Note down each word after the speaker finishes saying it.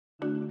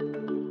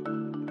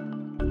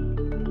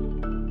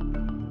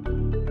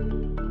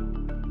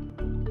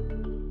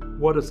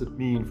what does it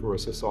mean for a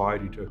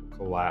society to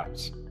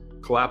collapse?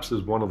 Collapse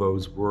is one of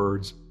those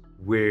words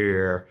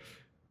where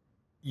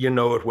you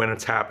know it when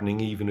it's happening,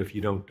 even if you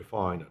don't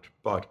define it.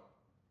 But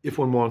if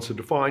one wants to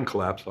define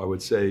collapse, I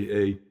would say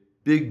a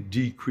big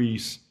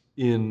decrease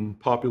in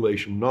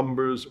population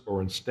numbers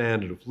or in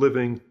standard of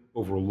living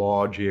over a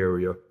large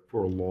area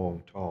for a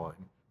long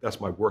time. That's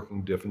my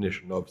working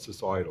definition of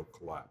societal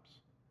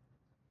collapse.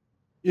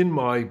 In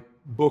my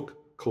book,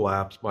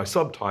 Collapse, my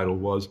subtitle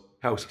was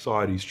How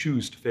Societies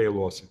Choose to Fail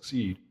or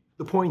Succeed.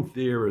 The point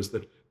there is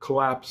that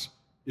collapse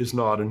is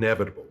not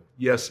inevitable.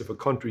 Yes, if a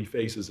country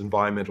faces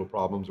environmental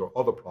problems or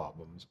other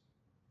problems,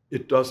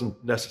 it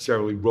doesn't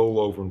necessarily roll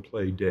over and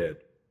play dead.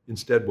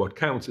 Instead, what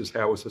counts is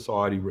how a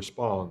society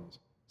responds.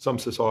 Some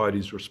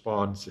societies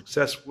respond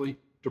successfully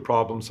to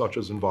problems such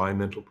as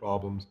environmental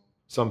problems.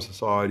 Some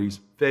societies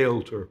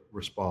fail to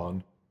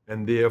respond,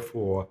 and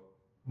therefore,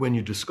 when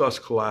you discuss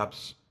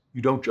collapse,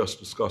 you don't just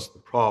discuss the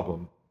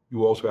problem,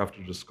 you also have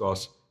to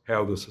discuss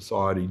how the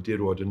society did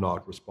or did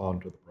not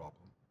respond to the problem.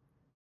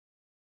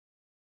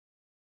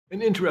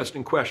 An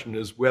interesting question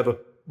is whether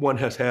one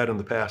has had in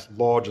the past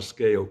larger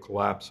scale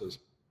collapses,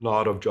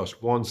 not of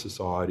just one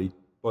society,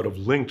 but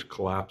of linked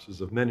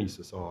collapses of many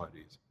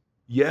societies.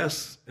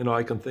 Yes, and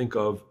I can think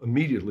of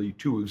immediately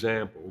two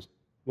examples.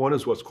 One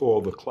is what's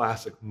called the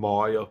classic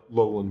Maya,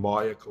 lowland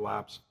Maya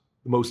collapse.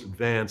 The most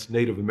advanced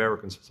Native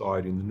American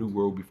society in the New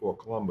World before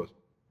Columbus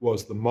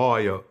was the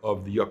Maya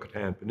of the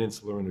Yucatan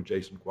Peninsula and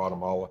adjacent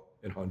Guatemala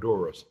and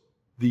Honduras.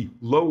 The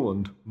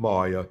lowland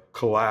Maya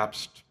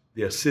collapsed,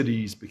 their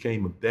cities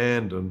became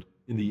abandoned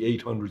in the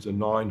 800s and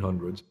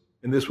 900s,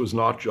 and this was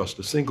not just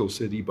a single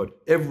city,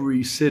 but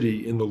every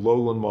city in the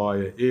lowland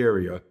Maya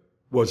area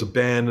was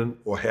abandoned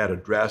or had a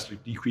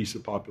drastic decrease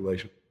of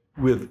population,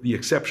 with the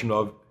exception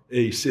of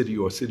a city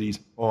or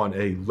cities on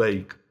a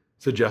lake,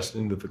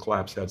 suggesting that the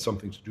collapse had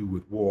something to do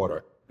with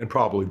water, and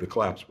probably the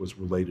collapse was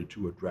related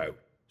to a drought.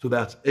 So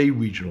that's a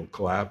regional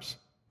collapse.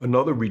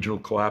 Another regional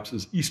collapse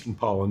is Eastern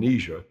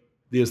Polynesia.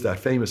 There's that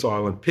famous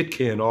island,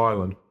 Pitcairn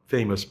Island,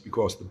 famous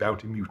because the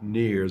bounty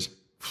mutineers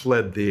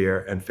fled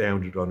there and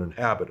found it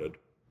uninhabited.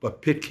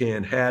 But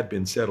Pitcairn had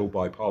been settled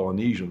by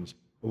Polynesians,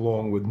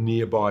 along with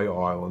nearby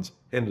islands,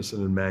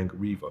 Henderson and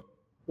Mangareva.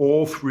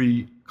 All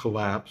three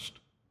collapsed.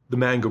 The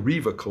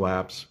Mangareva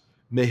collapse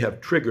may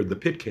have triggered the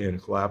Pitcairn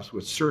collapse,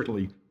 which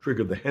certainly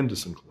triggered the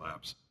Henderson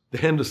collapse. The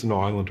Henderson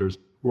Islanders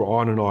were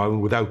on an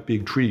island without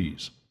big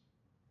trees.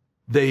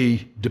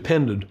 They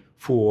depended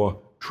for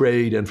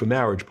trade and for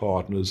marriage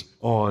partners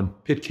on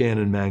Pitcairn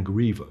and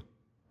Mangareva.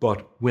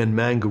 But when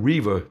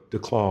Mangareva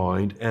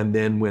declined, and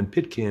then when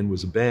Pitcairn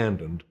was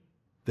abandoned,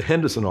 the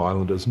Henderson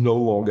Islanders no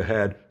longer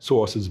had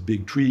sources of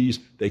big trees.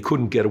 They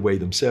couldn't get away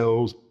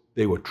themselves.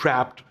 They were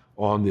trapped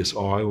on this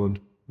island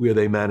where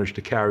they managed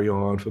to carry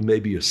on for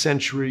maybe a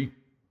century,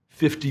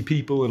 50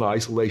 people in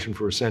isolation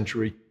for a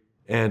century,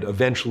 and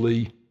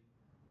eventually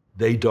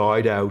they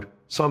died out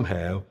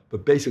somehow,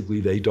 but basically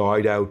they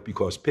died out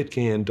because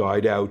Pitcairn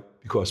died out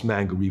because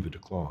Mangareva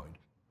declined.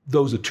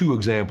 Those are two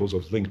examples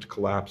of linked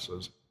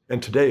collapses.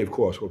 And today, of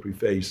course, what we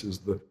face is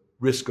the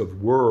risk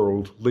of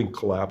world linked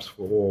collapse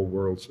for all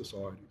world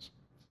societies.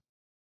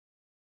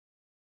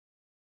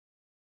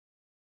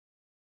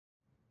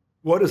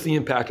 What is the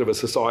impact of a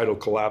societal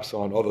collapse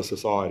on other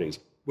societies?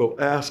 Well,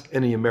 ask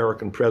any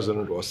American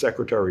president or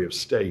secretary of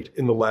state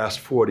in the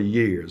last 40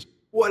 years,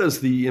 what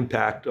is the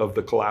impact of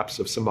the collapse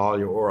of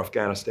Somalia or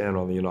Afghanistan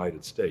on the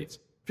United States?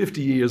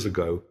 50 years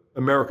ago,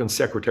 American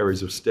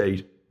secretaries of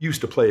state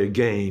used to play a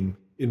game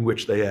in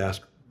which they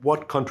asked,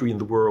 what country in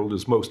the world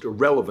is most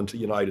irrelevant to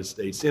United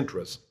States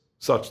interests,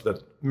 such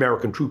that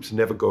American troops are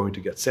never going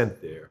to get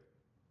sent there?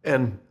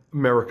 And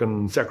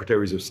American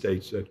secretaries of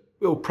state said,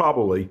 well,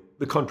 probably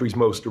the countries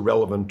most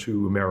irrelevant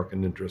to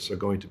American interests are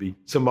going to be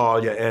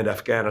Somalia and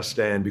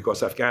Afghanistan,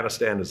 because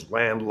Afghanistan is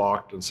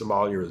landlocked and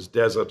Somalia is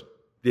desert.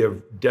 They're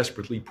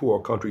desperately poor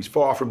countries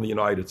far from the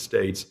United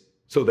States,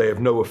 so they have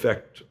no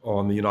effect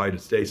on the United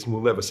States and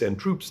will never send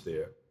troops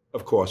there.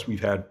 Of course,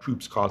 we've had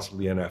troops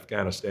constantly in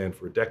Afghanistan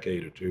for a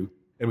decade or two,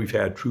 and we've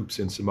had troops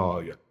in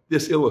Somalia.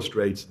 This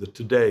illustrates that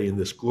today, in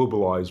this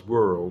globalized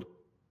world,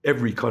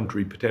 every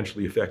country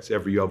potentially affects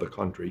every other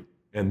country,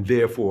 and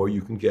therefore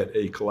you can get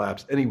a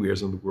collapse anywhere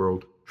in the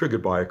world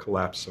triggered by a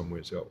collapse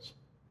somewhere else.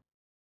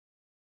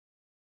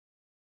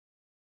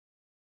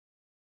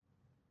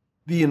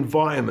 The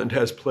environment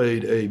has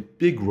played a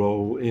big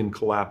role in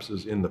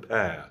collapses in the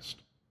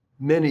past.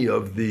 Many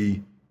of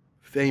the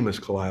famous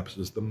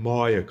collapses, the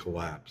Maya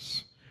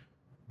collapse,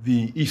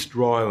 the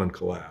Easter Island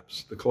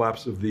collapse, the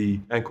collapse of the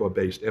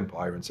Angkor-based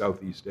empire in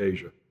Southeast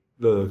Asia,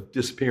 the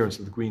disappearance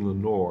of the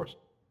Greenland Norse,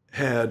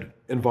 had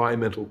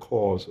environmental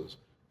causes,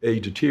 a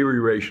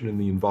deterioration in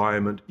the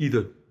environment,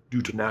 either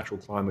due to natural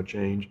climate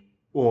change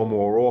or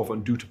more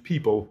often due to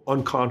people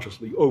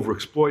unconsciously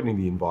overexploiting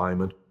the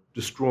environment,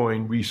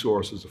 destroying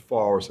resources of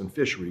forests and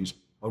fisheries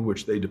on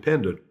which they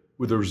depended,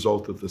 with the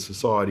result that the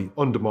society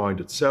undermined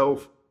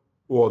itself,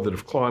 or that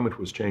if climate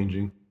was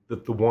changing,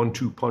 that the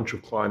 1-2 punch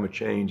of climate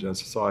change and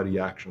society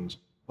actions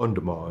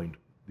undermined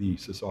the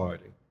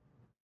society.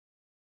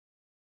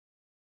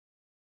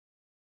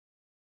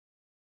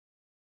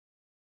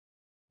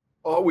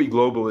 Are we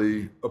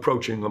globally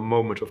approaching a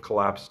moment of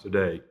collapse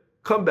today?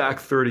 Come back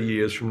 30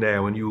 years from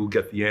now and you will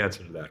get the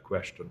answer to that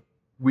question.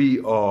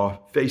 We are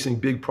facing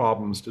big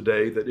problems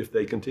today that, if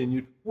they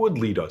continued, would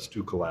lead us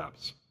to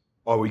collapse.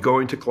 Are we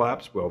going to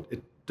collapse? Well,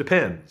 it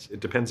depends.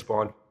 It depends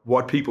upon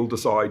what people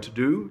decide to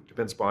do. It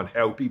depends upon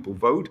how people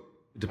vote.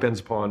 It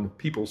depends upon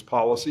people's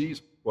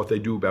policies, what they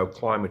do about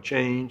climate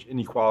change,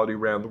 inequality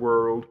around the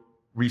world,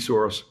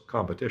 resource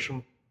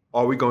competition.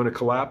 Are we going to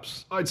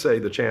collapse? I'd say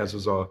the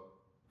chances are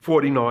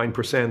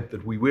 49%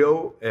 that we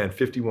will and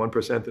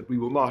 51% that we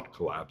will not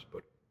collapse.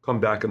 But come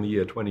back in the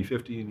year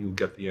 2050 and you'll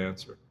get the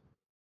answer.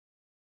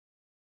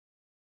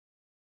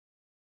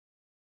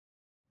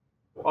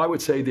 Well, I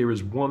would say there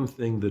is one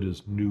thing that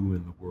is new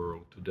in the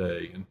world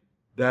today, and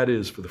that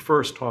is, for the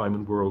first time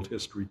in world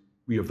history,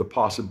 we have the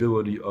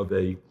possibility of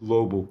a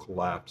global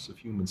collapse of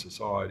human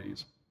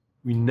societies.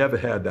 We never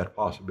had that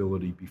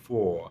possibility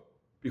before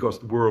because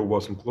the world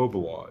wasn't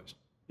globalized.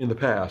 In the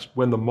past,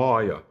 when the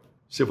Maya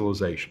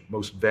civilization,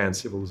 most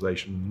advanced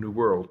civilization in the New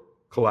World,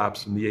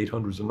 collapsed in the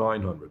 800s and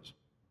 900s,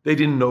 they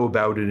didn't know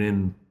about it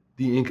in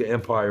the Inca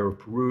Empire of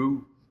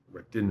Peru.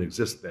 It didn't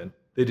exist then.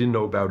 They didn't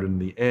know about it in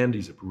the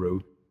Andes of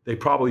Peru. They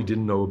probably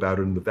didn't know about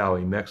it in the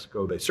Valley of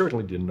Mexico. They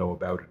certainly didn't know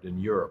about it in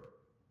Europe.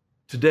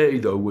 Today,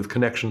 though, with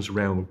connections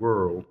around the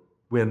world,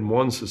 when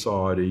one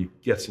society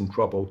gets in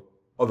trouble,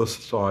 other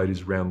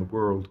societies around the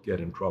world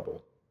get in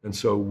trouble. And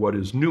so what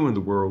is new in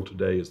the world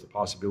today is the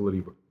possibility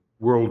of a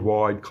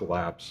worldwide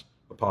collapse,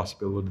 a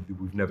possibility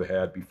that we've never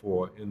had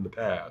before in the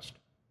past.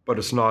 But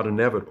it's not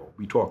inevitable.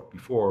 We talked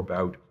before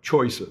about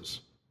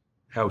choices,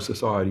 how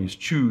societies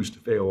choose to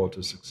fail or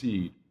to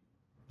succeed.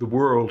 The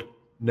world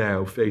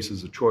now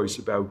faces a choice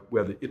about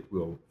whether it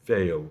will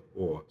fail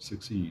or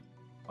succeed.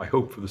 I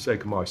hope for the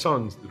sake of my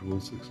sons that it will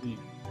succeed.